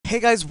Hey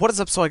guys, what is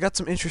up? So I got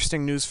some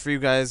interesting news for you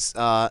guys.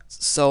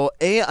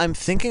 I'm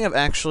thinking of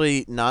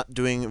actually not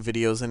doing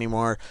videos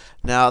anymore.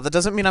 Now, that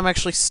doesn't mean I'm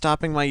actually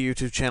stopping my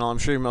YouTube channel. I'm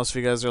sure most of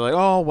you guys are like,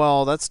 oh,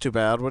 well, that's too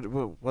bad.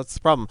 What's the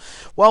problem?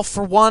 Well,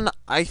 for one,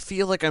 I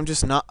feel like I'm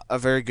just not a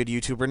very good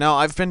YouTuber. Now,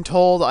 I've been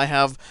told I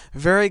have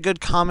very good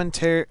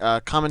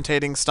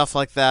commentating, stuff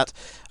like that.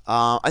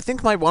 I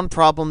think my one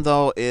problem,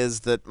 though, is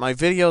that my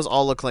videos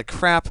all look like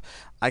crap.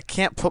 I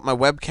can't put my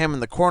webcam in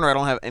the corner. I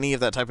don't have any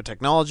of that type of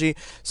technology.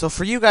 So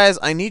for you guys,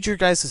 I need your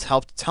guys'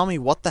 help to tell me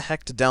what the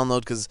heck to download,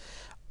 because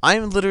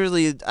I'm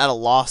literally at a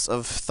loss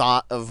of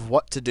thought of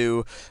what to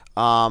do.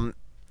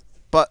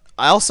 But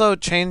I also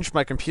changed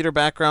my computer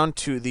background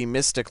to the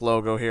Mystic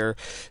logo here,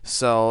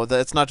 so that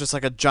it's not just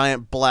like a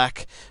giant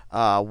black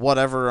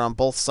whatever on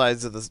both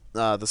sides of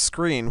the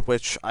screen,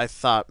 which I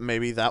thought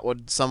maybe that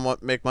would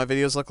somewhat make my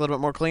videos look a little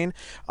bit more clean.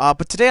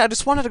 But today I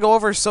just wanted to go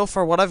over so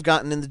far what I've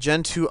gotten in the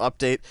Gen 2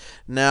 update.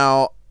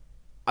 Now,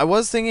 I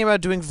was thinking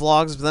about doing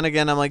vlogs, but then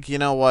again, I'm like, you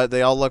know what?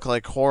 They all look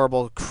like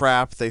horrible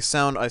crap. I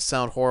sound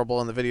horrible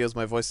in the videos.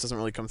 My voice doesn't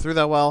really come through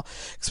that well,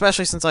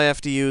 especially since I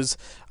have to use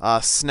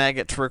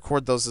Snagit to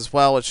record those as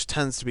well, which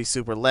tends to be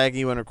super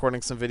laggy when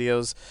recording some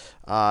videos,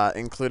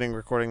 including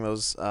recording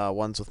those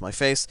ones with my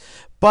face.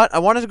 But I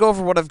wanted to go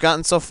over what I've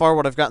gotten so far,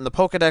 what I've gotten in the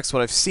Pokedex,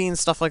 what I've seen,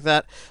 stuff like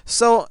that.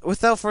 So,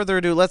 without further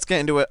ado, let's get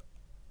into it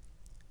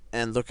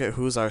and look at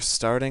who's our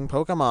starting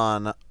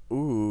Pokemon.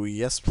 Ooh,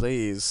 yes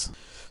please.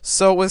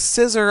 So with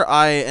Scissor,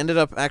 I ended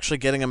up actually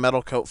getting a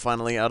Metal Coat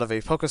finally out of a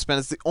Pokespin.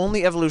 It's the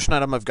only evolution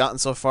item I've gotten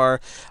so far.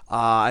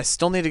 I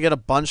still need to get a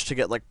bunch to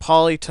get like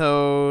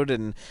Politoed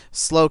and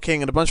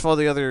Slowking and a bunch of all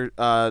the other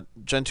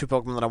Gen 2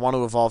 Pokemon that I want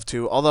to evolve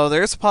to. Although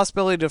there is a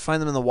possibility to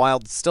find them in the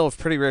wild. It's still a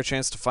pretty rare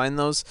chance to find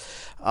those.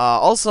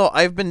 Also,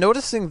 I've been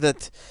noticing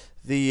that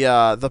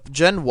the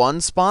Gen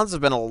 1 spawns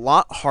have been a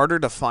lot harder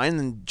to find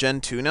than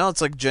Gen 2 now.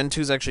 It's like Gen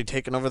 2's actually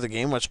taken over the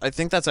game, which I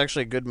think that's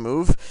actually a good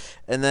move.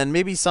 And then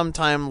maybe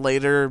sometime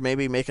later,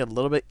 maybe make it a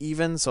little bit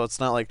even, so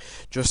it's not like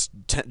just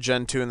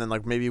Gen 2 and then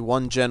like maybe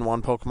one Gen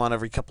 1 Pokemon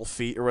every couple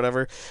feet or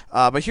whatever.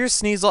 But here's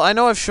Sneasel. I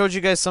know I've showed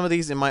you guys some of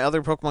these in my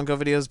other Pokemon Go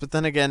videos, but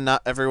then again,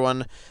 not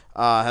everyone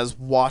has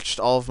watched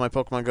all of my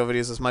Pokemon Go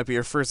videos. This might be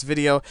your first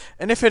video,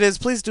 and if it is,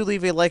 please do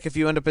leave a like if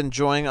you end up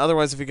enjoying.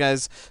 Otherwise, if you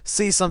guys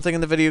see something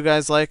in the video you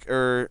guys like,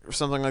 or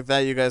something like that,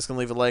 you guys can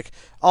leave a like.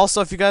 Also,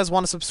 if you guys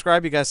want to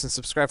subscribe, you guys can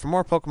subscribe for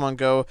more Pokemon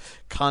Go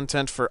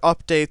content, for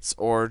updates,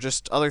 or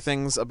just other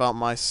things about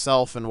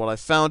myself and what I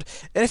found.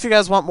 And if you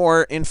guys want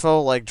more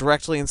info, like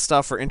directly and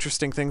stuff, or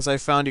interesting things I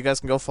found, you guys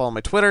can go follow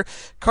my Twitter,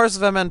 Cars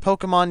of MN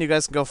Pokemon. You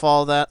guys can go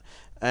follow that.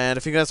 And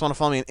if you guys want to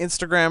follow me on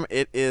Instagram,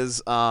 it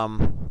is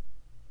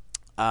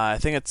I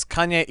think it's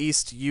Kanye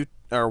East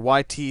or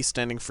YT,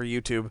 standing for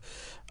YouTube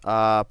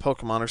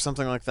Pokemon or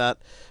something like that.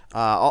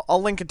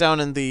 I'll link it down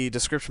in the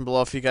description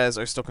below if you guys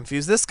are still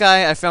confused. This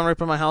guy I found right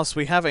by my house.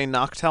 We have a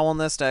Noctowl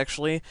nest,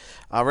 actually,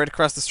 right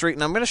across the street.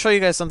 And I'm going to show you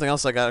guys something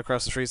else I got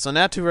across the street. So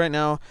Natu right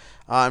now,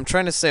 I'm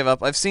trying to save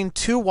up. I've seen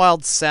 2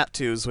 wild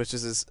Satus, which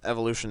is his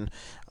evolution,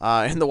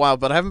 in the wild,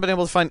 but I haven't been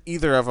able to find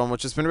either of them,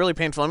 which has been really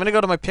painful. I'm going to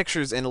go to my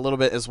pictures in a little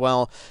bit as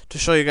well to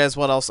show you guys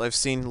what else I've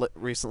seen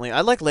recently. I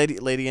like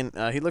Ladian.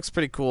 He looks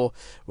pretty cool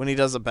when he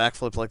does a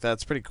backflip like that.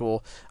 It's pretty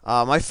cool.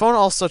 My phone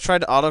also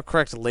tried to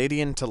autocorrect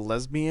Ladian to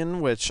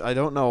lesbian, which I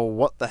don't know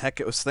what the heck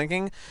it was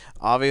thinking.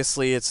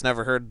 Obviously, it's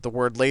never heard the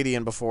word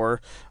Ladian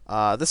before.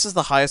 This is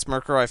the highest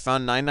Murkrow I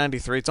found,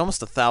 993. It's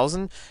almost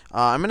 1,000.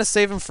 I'm going to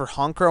save him for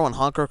Honchkrow when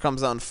Honchkrow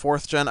comes out in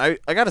 4th gen. I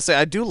gotta say,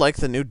 I do like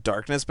the new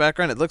darkness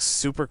background. It looks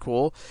super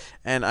cool.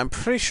 And I'm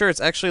pretty sure it's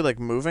actually like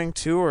moving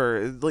too,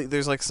 or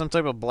there's like some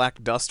type of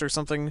black dust or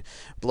something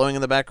blowing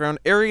in the background.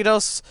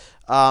 Aridos,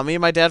 me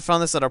and my dad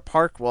found this at our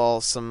park while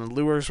some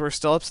lures were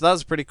still up, so that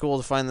was pretty cool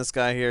to find this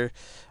guy here.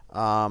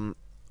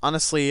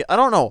 Honestly, I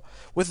don't know.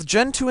 With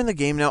Gen 2 in the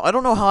game now, I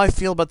don't know how I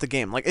feel about the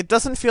game. Like, it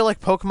doesn't feel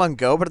like Pokemon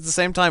Go, but at the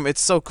same time,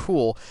 it's so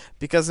cool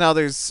because now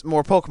there's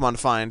more Pokemon to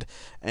find.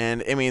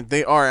 And, I mean,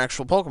 they are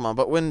actual Pokemon.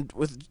 But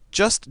with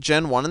just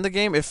Gen 1 in the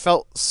game, it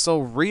felt so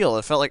real.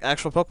 It felt like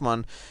actual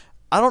Pokemon.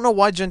 I don't know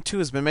why Gen 2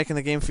 has been making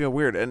the game feel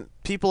weird, and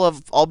people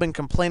have all been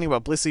complaining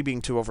about Blissey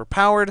being too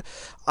overpowered.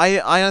 I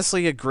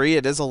honestly agree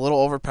it is a little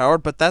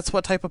overpowered, but that's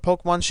what type of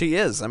Pokemon she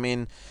is. I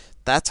mean,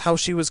 that's how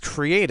she was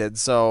created,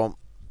 so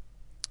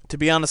to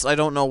be honest, I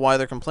don't know why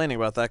they're complaining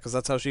about that, because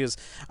that's how she is.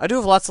 I do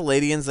have lots of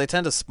Ladians. They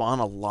tend to spawn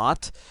a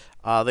lot.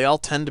 They all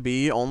tend to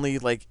be only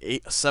like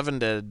 7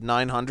 to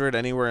 900,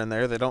 anywhere in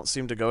there. They don't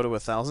seem to go to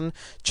 1,000.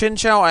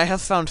 Chinchou, I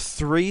have found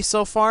 3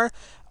 so far.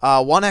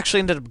 One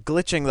actually ended up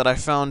glitching that I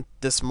found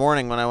this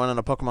morning when I went on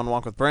a Pokemon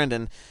walk with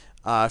Brandon.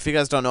 If you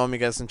guys don't know him, you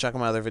guys can check out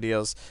my other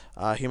videos.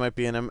 He might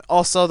be in them.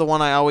 Also, the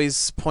one I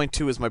always point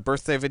to is my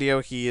birthday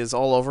video. He is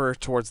all over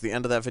towards the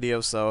end of that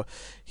video, so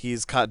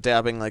he's caught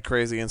dabbing like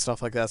crazy and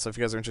stuff like that, so if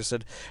you guys are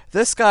interested.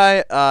 This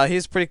guy,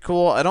 he's pretty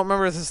cool. I don't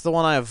remember if this is the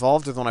one I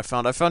evolved or the one I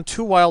found. I found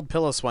 2 wild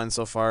Piloswine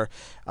so far.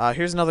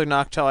 Here's another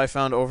Noctowl I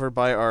found over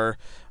by our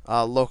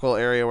local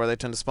area where they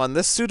tend to spawn.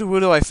 This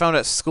Sudowoodo I found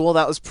at school.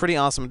 That was pretty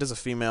awesome. It is a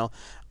female.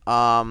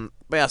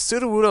 But yeah,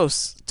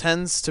 Sudowoodo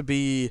tends to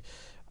be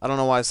I don't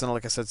know why I sounded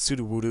like I said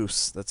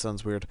Sudowoodoos. That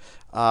sounds weird.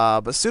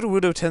 But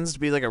Sudowoodo tends to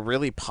be like a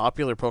really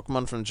popular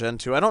Pokemon from Gen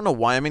 2. I don't know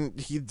why. I mean,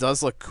 he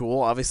does look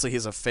cool. Obviously,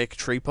 he's a fake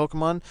tree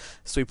Pokemon,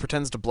 so he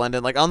pretends to blend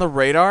in. Like, on the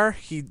radar,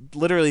 he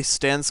literally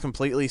stands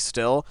completely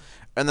still,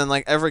 and then,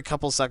 like, every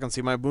couple seconds,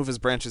 he might move his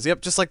branches.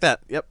 Yep, just like that.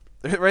 Yep,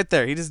 right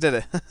there. He just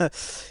did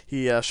it.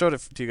 He showed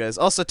it to you guys.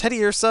 Also,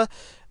 Teddiursa,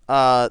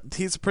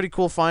 he's a pretty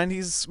cool find.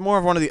 He's more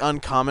of one of the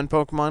uncommon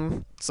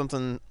Pokemon.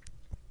 Something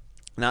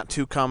not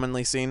too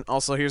commonly seen.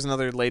 Also, here's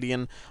another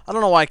Ladian. I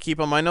don't know why I keep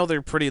them. I know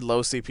they're pretty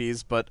low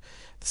CPs, but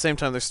at the same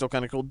time, they're still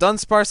kind of cool.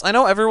 Dunsparce. I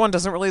know everyone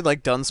doesn't really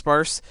like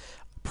Dunsparce.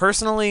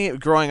 Personally,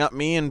 growing up,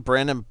 me and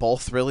Brandon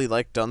both really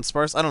like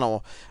Dunsparce. I don't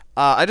know.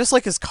 I just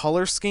like his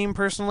color scheme,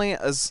 personally,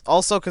 as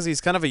also because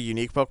he's kind of a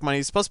unique Pokemon.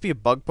 He's supposed to be a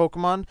bug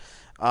Pokemon.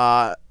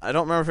 I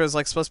don't remember if it was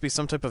like supposed to be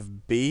some type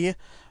of bee.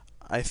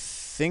 I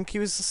think he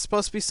was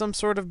supposed to be some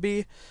sort of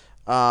bee.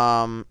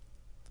 But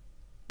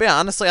yeah,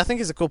 honestly, I think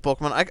he's a cool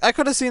Pokemon. I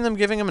could have seen them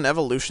giving him an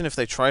evolution if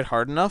they tried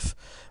hard enough.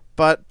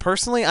 But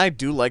personally, I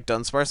do like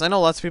Dunsparce. I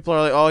know lots of people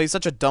are like, oh, he's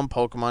such a dumb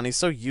Pokemon. He's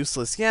so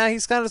useless. Yeah,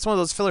 he's kind of just one of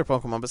those filler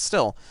Pokemon, but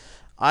still.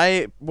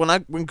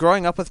 When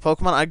growing up with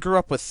Pokemon, I grew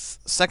up with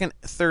second,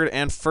 third,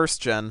 and first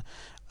gen.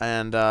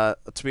 And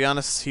to be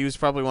honest, he was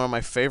probably one of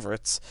my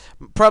favorites.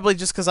 Probably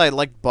just because I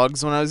liked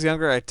bugs when I was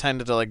younger. I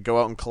tended to like go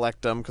out and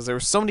collect them because there were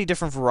so many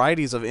different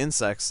varieties of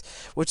insects,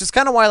 which is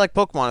kind of why I like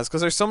Pokemon. Is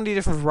because there's so many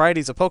different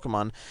varieties of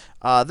Pokemon.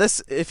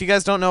 If you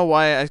guys don't know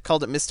why I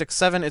called it Mystic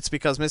 7, it's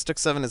because Mystic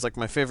 7 is like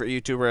my favorite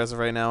YouTuber as of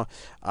right now.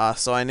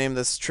 So I named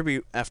this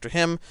tribute after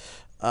him.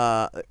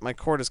 My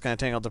cord is kind of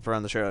tangled up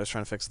around the chair. I was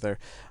trying to fix it there.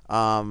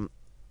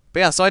 But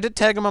yeah, so I did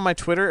tag him on my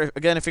Twitter.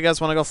 Again, if you guys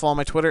want to go follow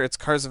my Twitter, it's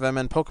Cars of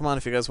MN Pokemon,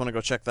 if you guys want to go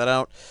check that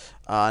out.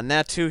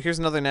 Natu, here's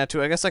another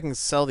Natu. I guess I can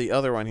sell the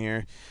other one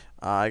here.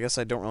 I guess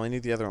I don't really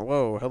need the other one.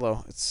 Whoa,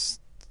 hello. It's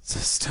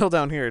still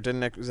down here. It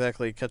didn't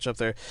exactly catch up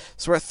there.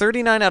 So we're at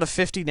 39 out of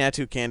 50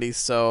 Natu candies,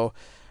 so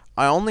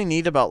I only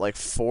need about like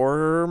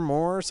 4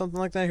 more or something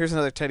like that. Here's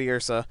another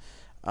Teddiursa.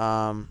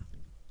 I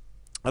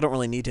don't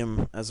really need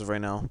him as of right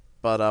now.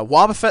 But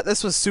Wobbuffet,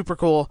 this was super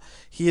cool.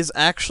 He is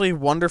actually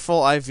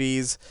wonderful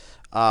IVs.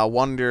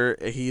 Wonder,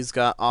 he's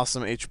got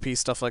awesome HP,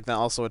 stuff like that,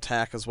 also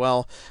attack as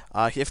well.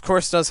 He, of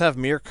course, does have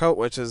Mirror Coat,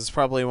 which is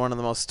probably one of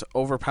the most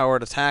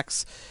overpowered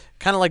attacks.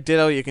 Kind of like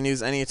Ditto, you can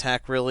use any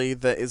attack, really,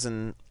 that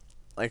isn't,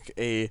 like,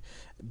 a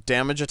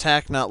damage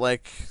attack, not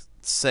like,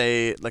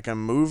 say, like a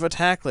move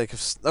attack. Like,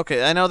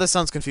 okay, I know this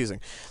sounds confusing.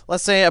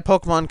 Let's say a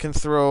Pokemon can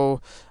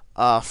throw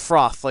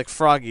Froth, like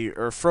Froggy,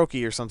 or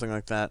Froakie, or something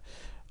like that.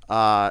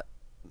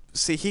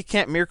 See, he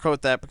can't mirror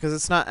coat that because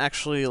it's not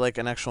actually like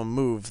an actual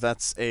move.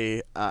 That's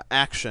a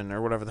action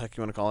or whatever the heck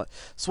you want to call it.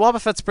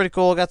 Wobbuffet's pretty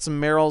cool. Got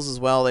some Merrills as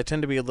well. They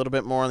tend to be a little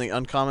bit more on the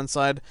uncommon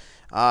side.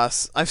 I've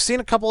seen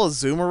a couple of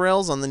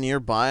Zoomerrills on the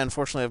nearby.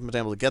 Unfortunately, I haven't been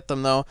able to get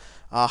them though.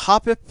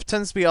 Hoppip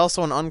tends to be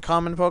also an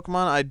uncommon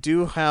Pokemon. I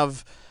do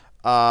have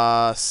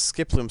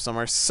Skiploom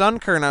somewhere.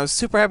 Sunkern. I was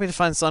super happy to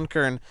find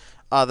Sunkern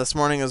this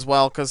morning as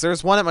well because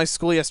there's one at my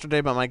school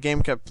yesterday, but my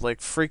game kept like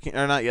freaking.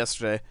 Or not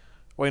yesterday.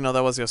 Wait, no,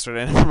 that was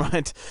yesterday. Never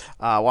mind.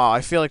 Wow,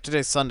 I feel like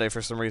today's Sunday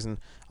for some reason.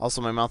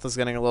 Also, my mouth is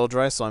getting a little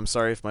dry, so I'm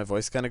sorry if my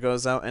voice kind of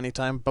goes out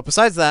anytime. But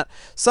besides that,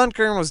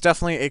 Sunkern was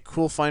definitely a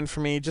cool find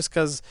for me, just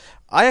because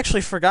I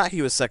actually forgot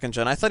he was 2nd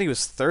gen. I thought he was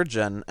 3rd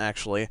gen,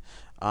 actually.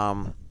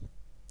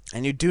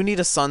 And you do need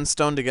a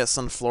Sunstone to get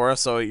Sunflora,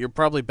 so you're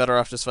probably better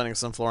off just finding a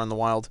Sunflora in the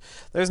wild.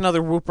 There's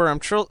another Wooper.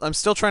 I'm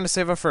still trying to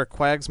save up for a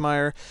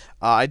Quagsmire.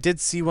 I did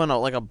see one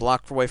like a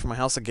block away from my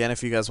house. Again,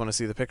 if you guys want to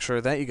see the picture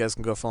of that, you guys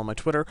can go follow my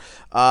Twitter.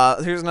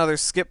 Here's another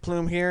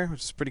Skiploom here,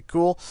 which is pretty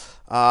cool.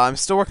 I'm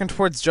still working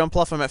towards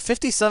Jumpluff. I'm at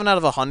 57 out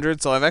of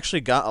 100, so I've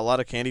actually got a lot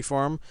of candy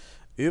for him.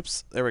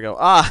 Oops, there we go.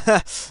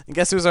 And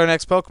guess who's our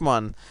next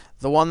Pokemon?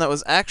 The one that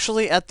was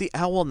actually at the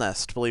Owl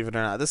Nest, believe it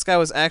or not. This guy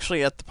was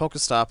actually at the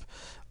Pokestop,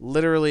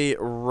 literally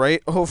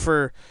right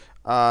over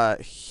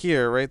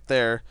here, right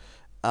there.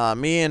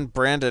 Me and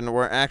Brandon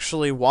were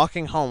actually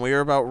walking home. We were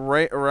about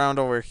right around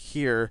over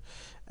here,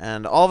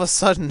 and all of a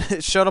sudden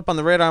it showed up on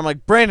the radar. I'm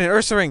like, Brandon,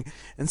 Ursaring!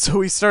 And so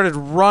we started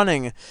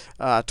running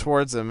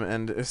towards him,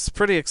 and it's a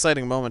pretty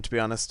exciting moment, to be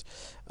honest.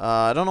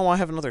 I don't know why I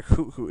have another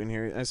Hoot in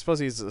here. I suppose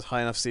he's a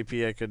high enough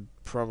CP I could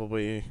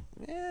probably...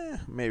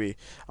 maybe.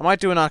 I might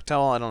do an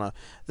Octowl, I don't know.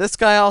 This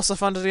guy also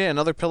found today,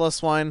 another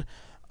Piloswine,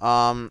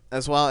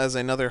 as well as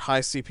another high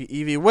CP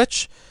Eevee,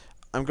 which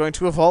I'm going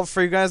to evolve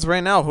for you guys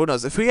right now. Who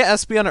knows? If we get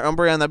Espeon or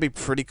Umbreon, that'd be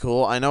pretty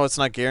cool. I know it's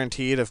not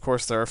guaranteed. Of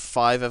course, there are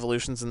 5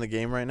 evolutions in the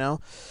game right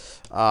now.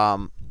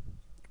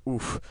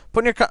 Oof.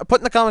 Put in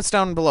the comments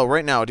down below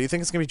right now. Do you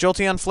think it's going to be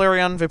Jolteon,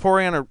 Flareon,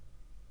 Vaporeon, or...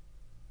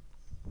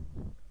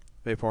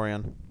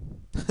 Vaporeon.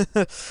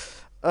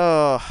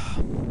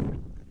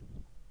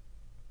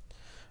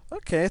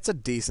 Okay, it's a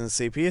decent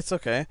CP. It's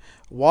okay.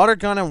 Water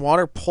Gun and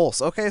Water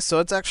Pulse. Okay, so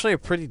it's actually a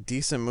pretty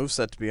decent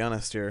moveset, to be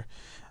honest here.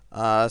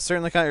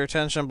 Certainly caught your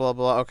attention, blah,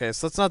 blah. Okay,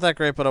 so it's not that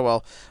great, but oh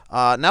well.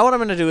 Now what I'm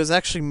going to do is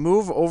actually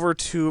move over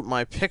to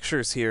my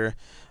pictures here.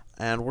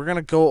 and we're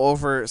gonna go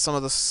over some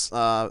of the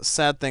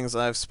sad things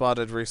I've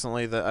spotted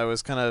recently that I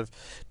was kind of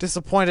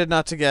disappointed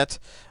not to get.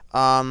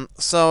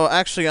 So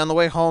actually, on the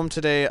way home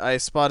today, I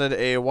spotted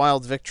a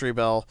wild victory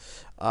bell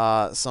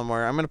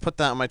somewhere. I'm gonna put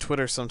that on my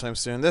Twitter sometime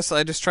soon. This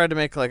I just tried to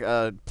make like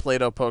a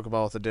Play-Doh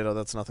Pokeball with a Ditto.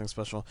 That's nothing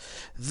special.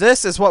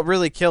 This is what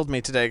really killed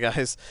me today,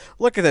 guys.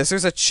 Look at this.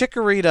 There's a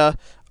Chikorita,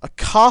 a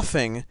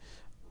Coughing,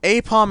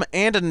 Apom,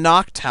 and a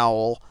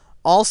Noctowl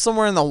all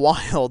somewhere in the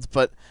wild,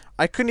 but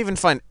I couldn't even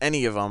find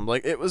any of them.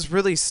 Like, it was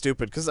really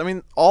stupid, because, I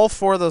mean, all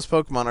 4 of those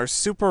Pokemon are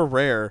super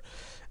rare,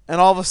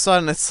 and all of a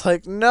sudden it's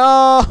like,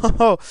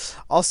 no!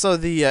 Also,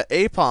 the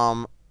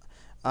Apom,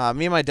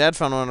 me and my dad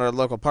found one at our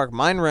local park.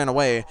 Mine ran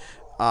away.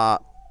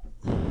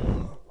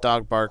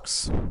 Dog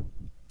barks.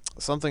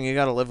 Something you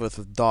gotta live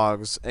with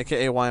dogs,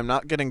 aka why I'm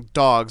not getting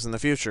dogs in the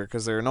future,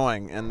 because they're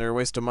annoying, and they're a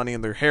waste of money,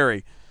 and they're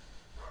hairy.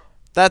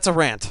 That's a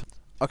rant.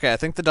 Okay, I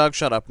think the dog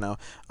shut up now.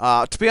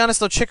 To be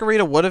honest, though,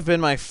 Chikorita would have been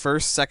my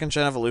first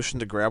second-gen evolution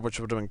to grab, which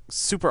would have been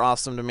super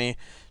awesome to me,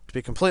 to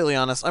be completely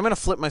honest. I'm going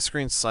to flip my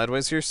screen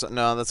sideways here. So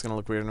no, that's going to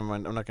look weird. Never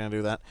mind. I'm not going to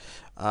do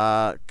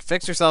that.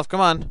 Fix yourself. Come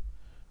on.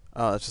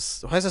 Oh, it's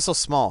just... Why is it so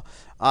small?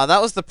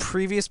 That was the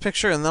previous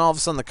picture, and then all of a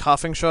sudden the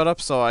Coughing showed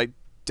up, so I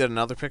did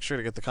another picture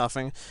to get the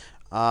Coughing.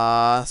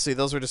 See,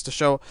 those were just to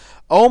show...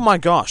 Oh my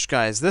gosh,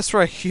 guys, this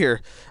right here.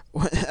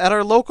 At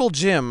our local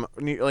gym,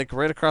 like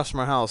right across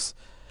from our house,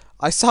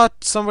 I saw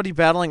somebody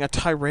battling a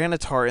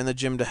Tyranitar in the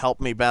gym to help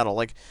me battle.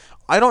 Like,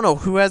 I don't know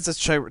who has this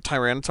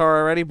Tyranitar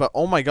already, but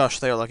oh my gosh,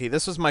 they are lucky.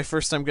 This was my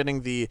first time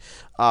getting the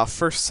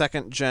first,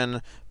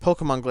 second-gen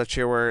Pokemon glitch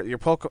here, where your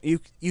you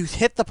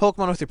hit the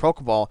Pokemon with your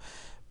Pokeball,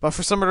 but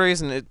for some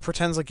reason it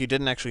pretends like you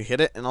didn't actually hit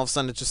it, and all of a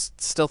sudden it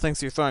just still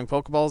thinks you're throwing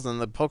Pokeballs,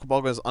 and the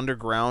Pokeball goes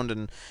underground,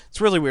 and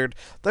it's really weird.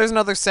 There's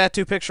another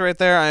Satu picture right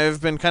there.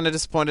 I've been kind of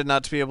disappointed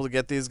not to be able to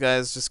get these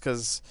guys, just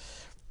because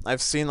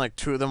I've seen like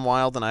 2 of them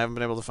wild, and I haven't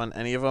been able to find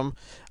any of them.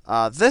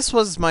 This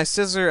was my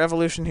Scizor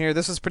evolution here.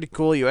 This is pretty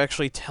cool. You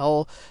actually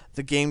tell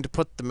the game to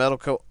put the metal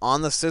coat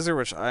on the Scizor,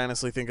 which I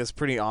honestly think is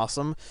pretty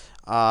awesome.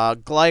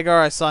 Gligar,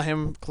 I saw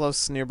him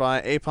close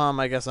nearby. Apom,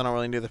 I guess I don't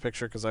really need the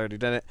picture because I already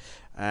did it.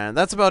 And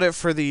that's about it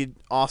for the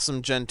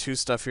awesome Gen 2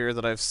 stuff here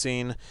that I've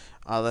seen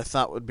that I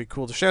thought would be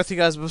cool to share with you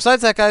guys. But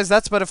besides that, guys,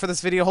 that's about it for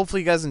this video.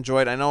 Hopefully you guys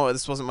enjoyed. I know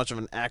this wasn't much of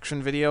an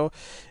action video.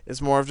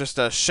 It's more of just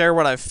a share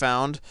what I've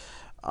found.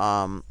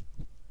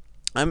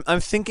 I'm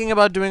thinking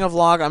about doing a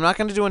vlog. I'm not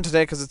going to do one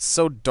today because it's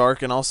so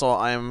dark, and also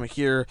I'm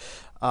here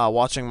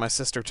watching my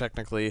sister,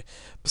 technically.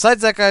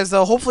 Besides that, guys,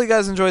 though, hopefully you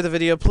guys enjoyed the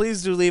video.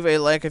 Please do leave a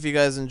like if you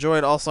guys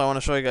enjoyed. Also, I want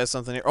to show you guys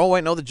something here. Oh,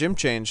 wait, no, the gym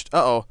changed.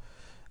 Uh-oh.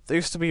 There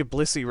used to be a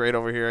Blissey right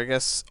over here, I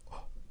guess.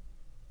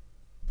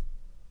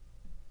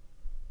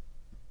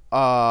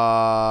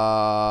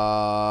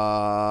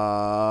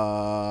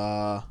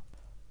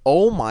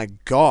 Oh my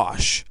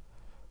gosh.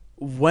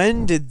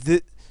 When did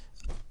this...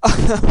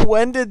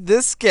 When did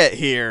this get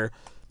here?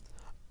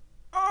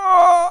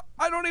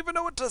 I don't even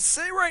know what to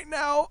say right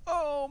now.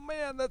 Oh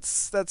man,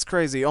 that's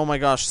crazy. Oh my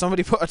gosh,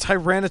 somebody put a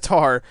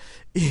Tyranitar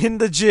in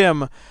the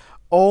gym.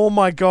 Oh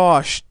my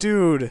gosh,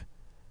 dude.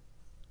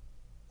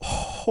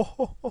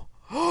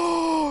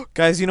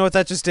 Guys, you know what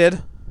that just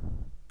did?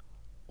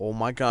 Oh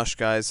my gosh,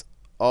 guys.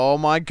 Oh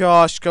my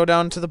gosh, go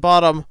down to the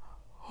bottom.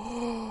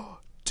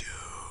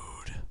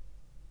 Dude.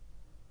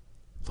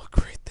 Look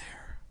right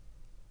there.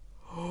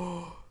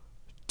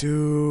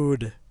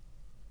 Dude.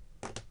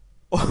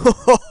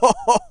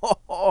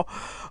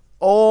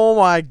 Oh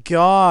my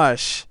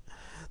gosh.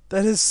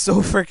 That is so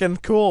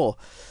freaking cool.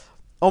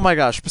 Oh my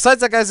gosh.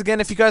 Besides that, guys,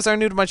 again, if you guys are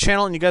new to my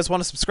channel and you guys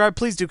want to subscribe,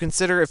 please do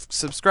consider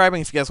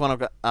subscribing if you guys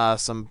want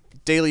some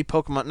daily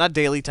Pokemon, not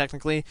daily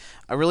technically.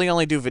 I really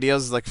only do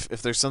videos like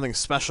if there's something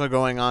special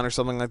going on or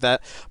something like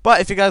that.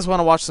 But if you guys want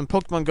to watch some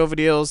Pokemon Go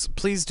videos,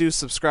 please do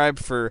subscribe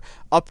for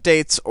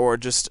updates or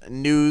just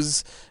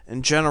news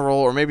in general,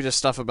 or maybe just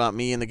stuff about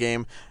me in the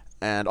game.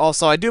 And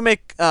also, I do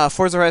make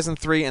Forza Horizon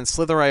 3 and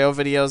Slither.io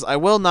videos. I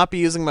will not be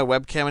using my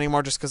webcam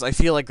anymore just because I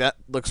feel like that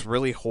looks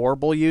really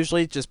horrible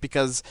usually, just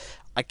because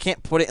I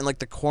can't put it in like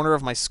the corner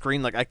of my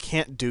screen. Like, I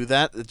can't do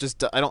that. It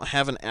just, I don't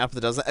have an app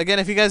that does that. Again,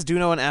 if you guys do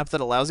know an app that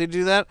allows you to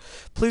do that,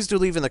 please do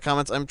leave in the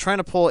comments. I'm trying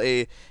to pull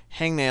a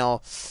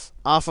hangnail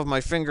off of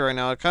my finger right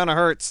now. It kind of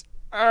hurts.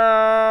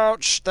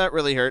 Ouch, that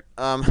really hurt.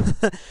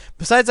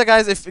 Besides that,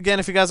 guys, if you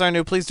guys are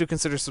new, please do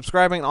consider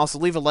subscribing, and also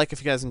leave a like if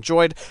you guys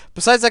enjoyed.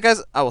 Besides that,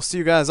 guys, I will see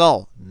you guys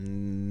all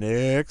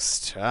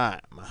next time.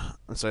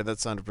 I'm sorry,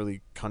 that sounded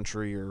really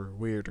country or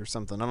weird or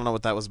something. I don't know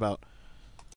what that was about.